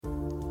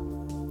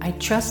I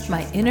trust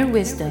my inner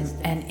wisdom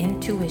and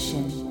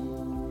intuition.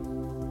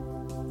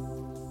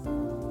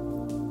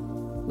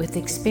 With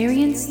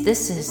experience,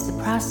 this is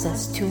the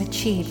process to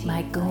achieve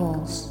my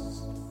goals.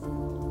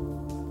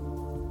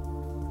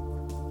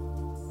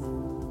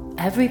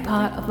 Every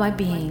part of my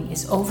being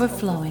is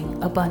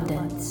overflowing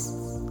abundance.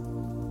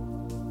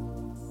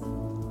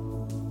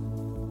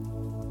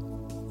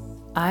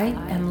 I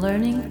am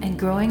learning and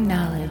growing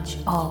knowledge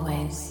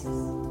always.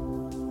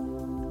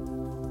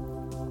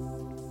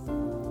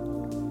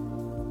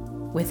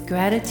 With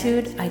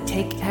gratitude, I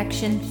take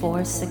action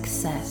for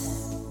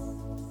success.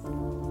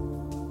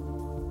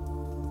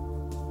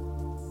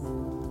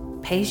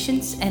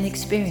 Patience and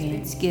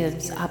experience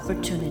gives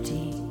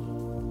opportunity.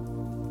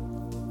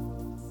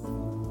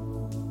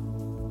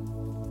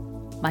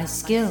 My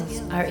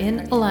skills are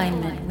in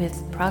alignment with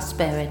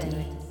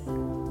prosperity.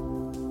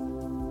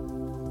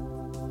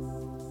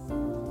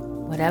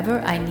 Whatever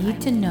I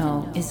need to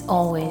know is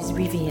always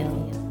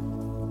revealed.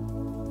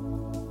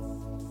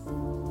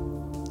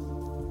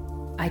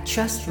 I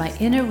trust my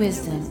inner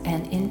wisdom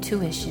and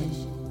intuition.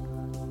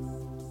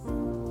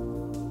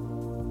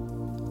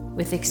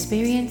 With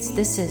experience,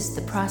 this is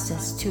the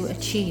process to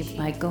achieve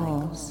my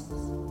goals.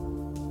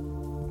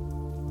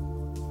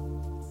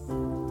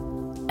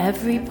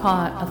 Every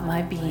part of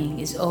my being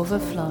is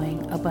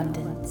overflowing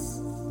abundance.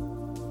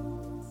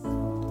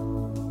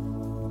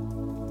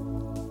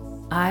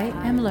 I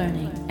am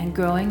learning and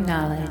growing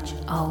knowledge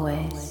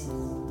always.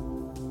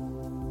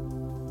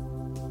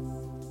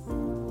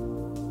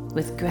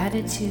 With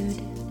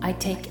gratitude, I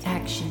take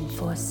action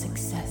for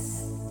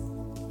success.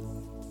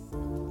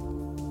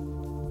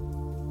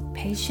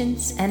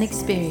 Patience and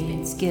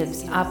experience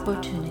gives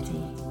opportunity.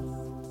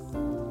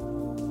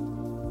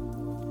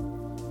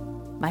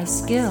 My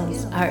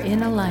skills are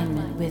in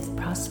alignment with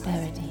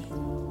prosperity.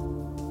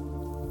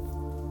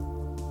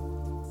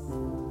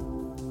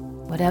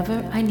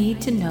 Whatever I need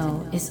to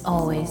know is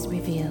always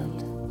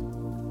revealed.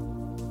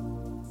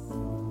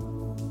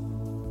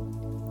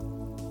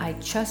 I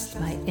trust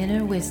my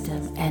inner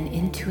wisdom and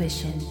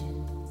intuition.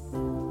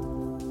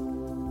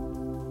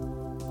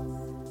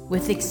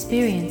 With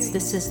experience,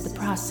 this is the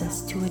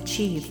process to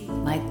achieve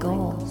my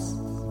goals.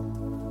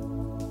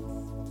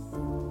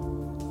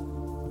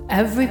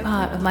 Every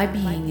part of my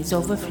being is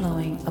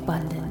overflowing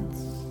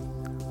abundance.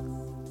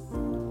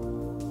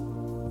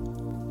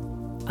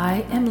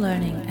 I am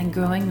learning and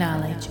growing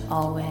knowledge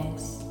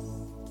always.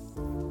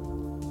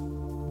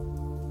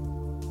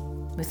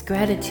 With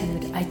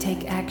gratitude, I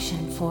take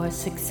action for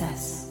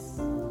success.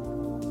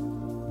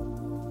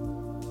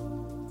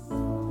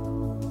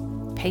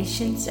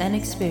 Patience and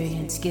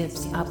experience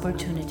gives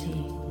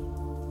opportunity.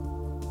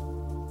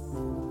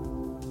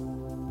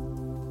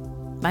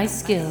 My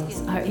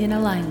skills are in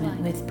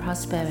alignment with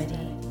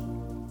prosperity.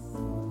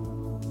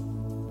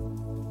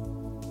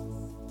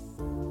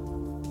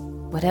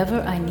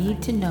 Whatever I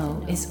need to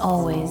know is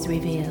always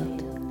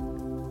revealed.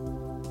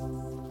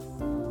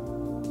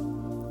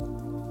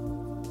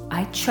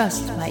 I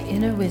trust my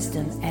inner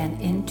wisdom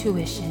and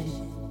intuition.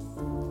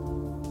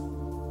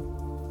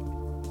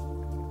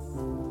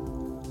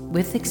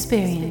 With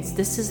experience,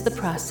 this is the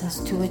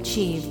process to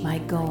achieve my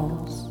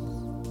goals.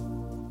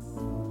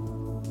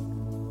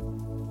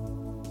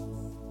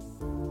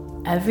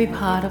 Every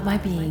part of my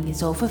being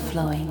is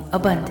overflowing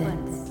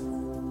abundance.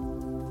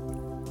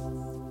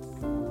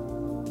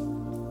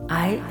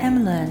 I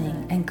am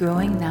learning and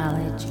growing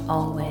knowledge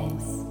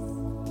always.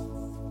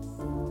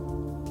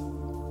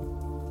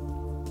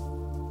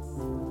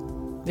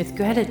 With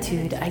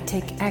gratitude, I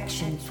take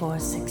action for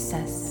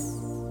success.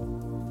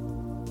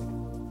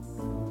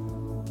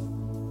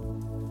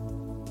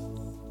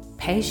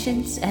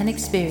 Patience and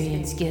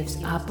experience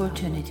gives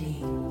opportunity.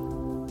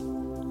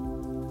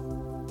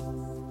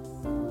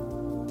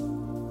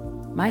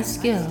 My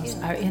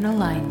skills are in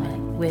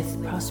alignment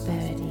with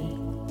prosperity.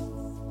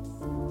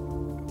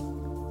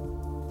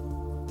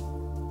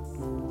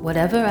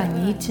 Whatever I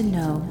need to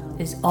know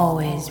is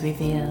always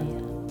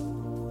revealed.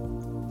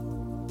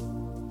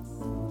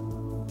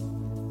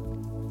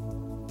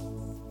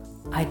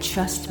 I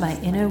trust my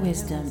inner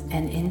wisdom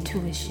and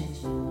intuition.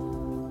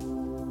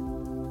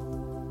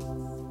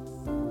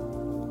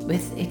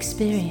 With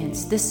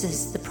experience, this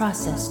is the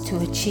process to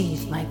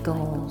achieve my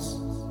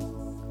goals.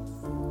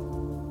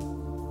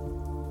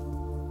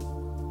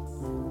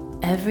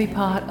 Every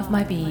part of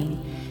my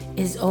being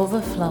is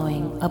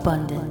overflowing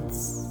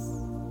abundance.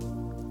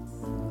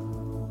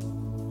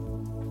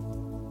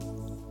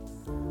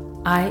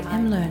 I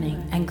am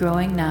learning and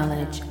growing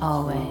knowledge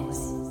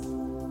always.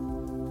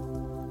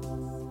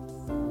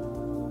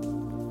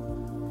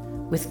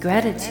 With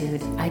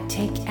gratitude, I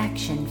take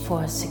action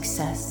for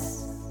success.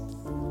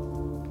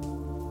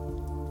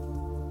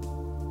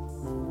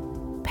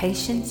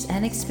 Patience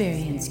and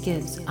experience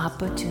gives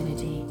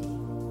opportunity.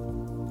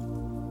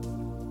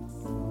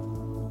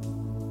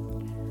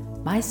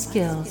 My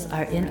skills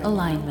are in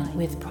alignment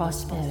with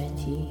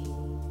prosperity.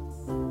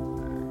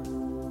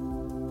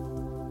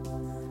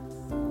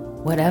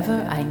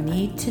 Whatever I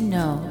need to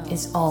know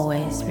is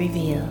always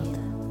revealed.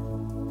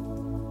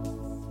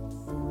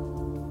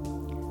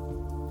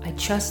 I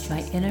trust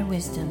my inner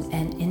wisdom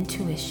and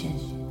intuition.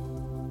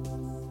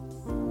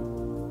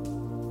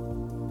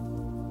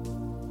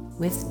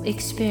 With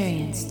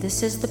experience,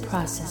 this is the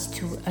process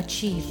to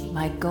achieve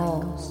my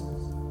goals.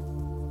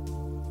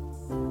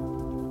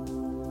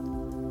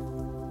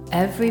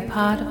 Every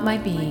part of my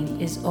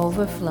being is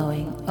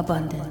overflowing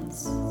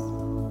abundance.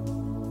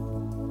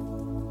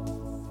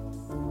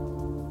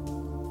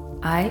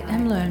 I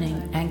am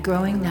learning and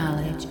growing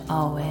knowledge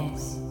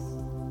always.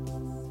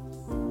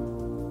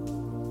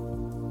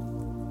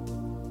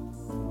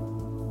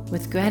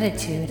 With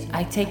gratitude,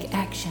 I take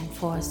action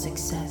for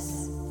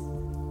success.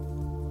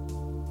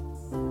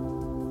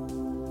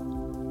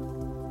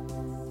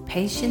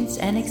 Patience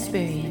and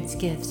experience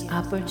gives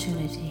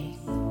opportunity.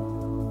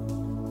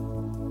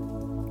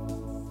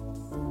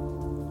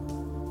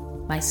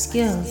 My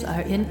skills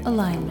are in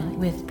alignment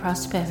with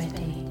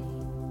prosperity.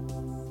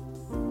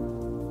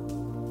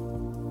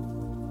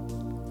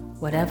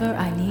 Whatever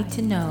I need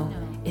to know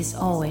is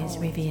always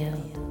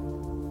revealed.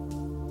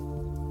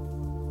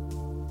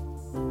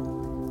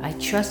 I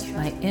trust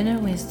my inner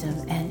wisdom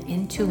and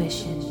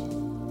intuition.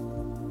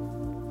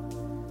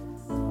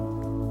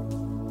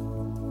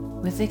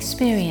 With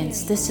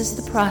experience, this is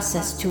the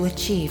process to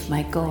achieve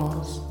my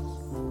goals.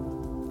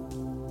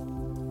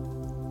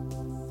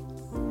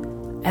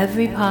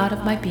 Every part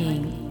of my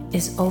being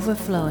is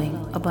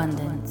overflowing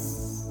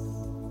abundance.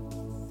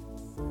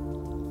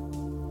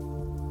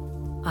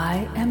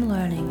 I am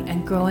learning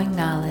and growing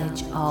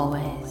knowledge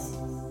always.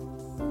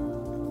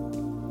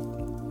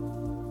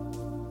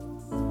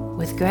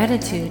 With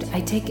gratitude,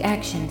 I take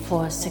action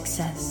for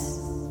success.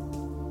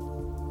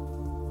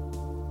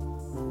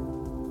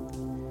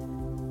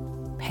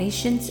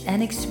 Patience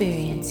and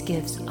experience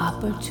gives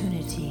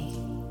opportunity.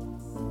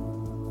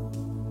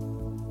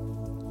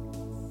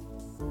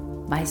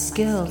 My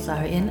skills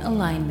are in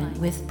alignment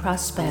with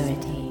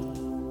prosperity.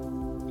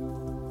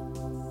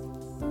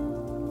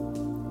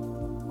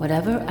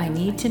 Whatever I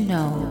need to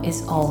know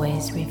is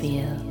always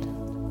revealed.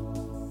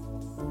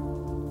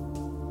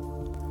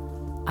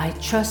 I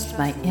trust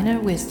my inner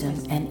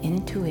wisdom and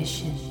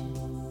intuition.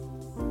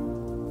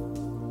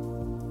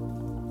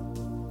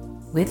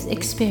 With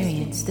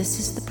experience, this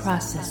is the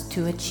process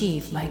to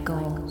achieve my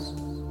goals.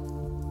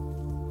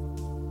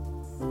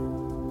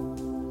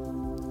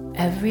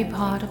 Every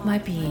part of my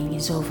being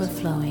is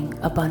overflowing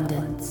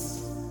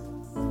abundance.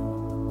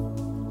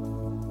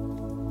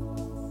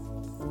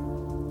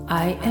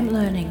 I am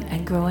learning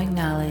and growing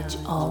knowledge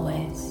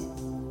always.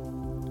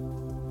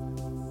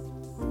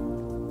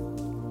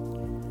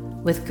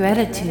 With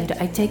gratitude,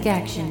 I take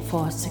action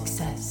for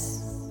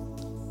success.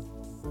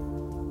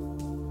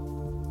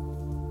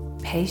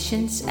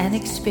 Patience and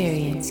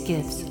experience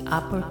gives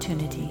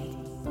opportunity.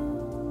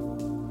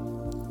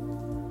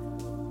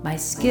 My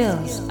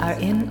skills are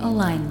in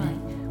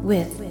alignment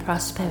with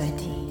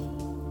prosperity.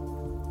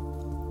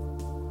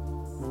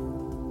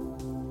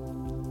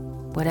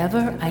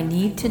 Whatever I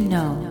need to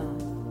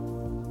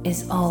know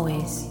is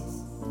always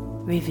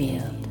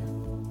revealed.